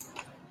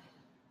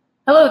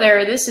Hello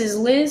there, this is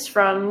Liz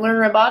from Learn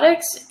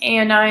Robotics,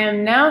 and I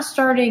am now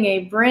starting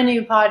a brand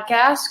new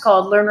podcast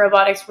called Learn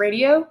Robotics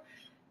Radio.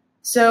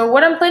 So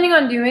what I'm planning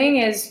on doing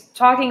is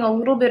talking a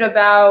little bit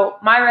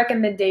about my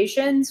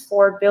recommendations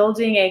for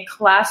building a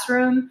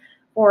classroom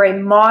for a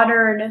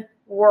modern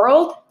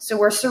world. So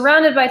we're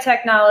surrounded by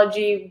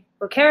technology,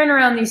 we're carrying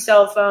around these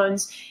cell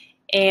phones,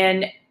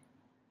 and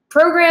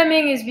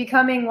programming is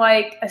becoming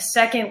like a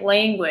second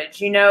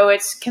language.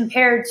 It's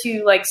compared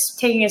to like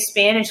taking a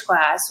Spanish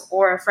class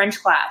or a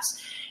French class.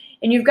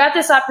 And you've got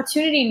this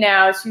opportunity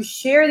now to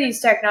share these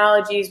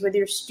technologies with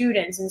your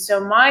students. And so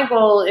my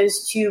goal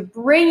is to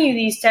bring you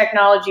these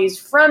technologies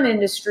from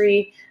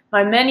industry,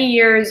 my many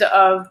years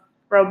of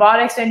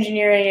robotics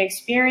engineering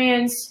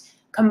experience,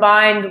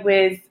 combined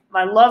with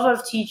my love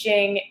of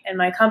teaching and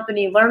my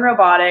company, Learn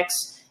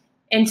Robotics,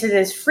 into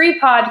this free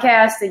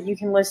podcast that you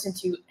can listen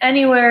to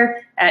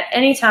anywhere at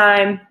any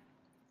time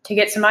to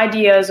get some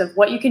ideas of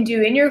what you can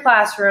do in your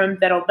classroom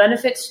that'll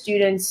benefit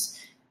students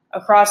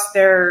across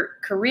their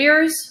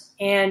careers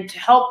and to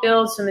help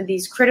build some of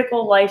these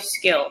critical life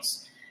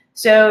skills.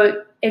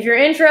 So if you're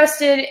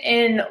interested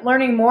in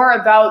learning more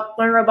about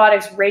Learn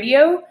Robotics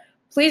Radio,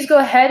 please go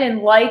ahead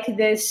and like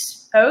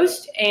this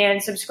post and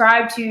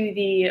subscribe to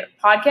the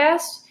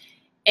podcast.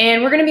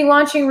 And we're going to be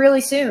launching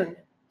really soon.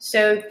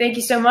 So thank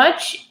you so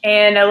much,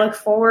 and I look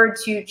forward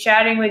to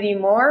chatting with you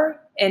more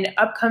in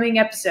upcoming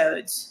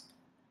episodes.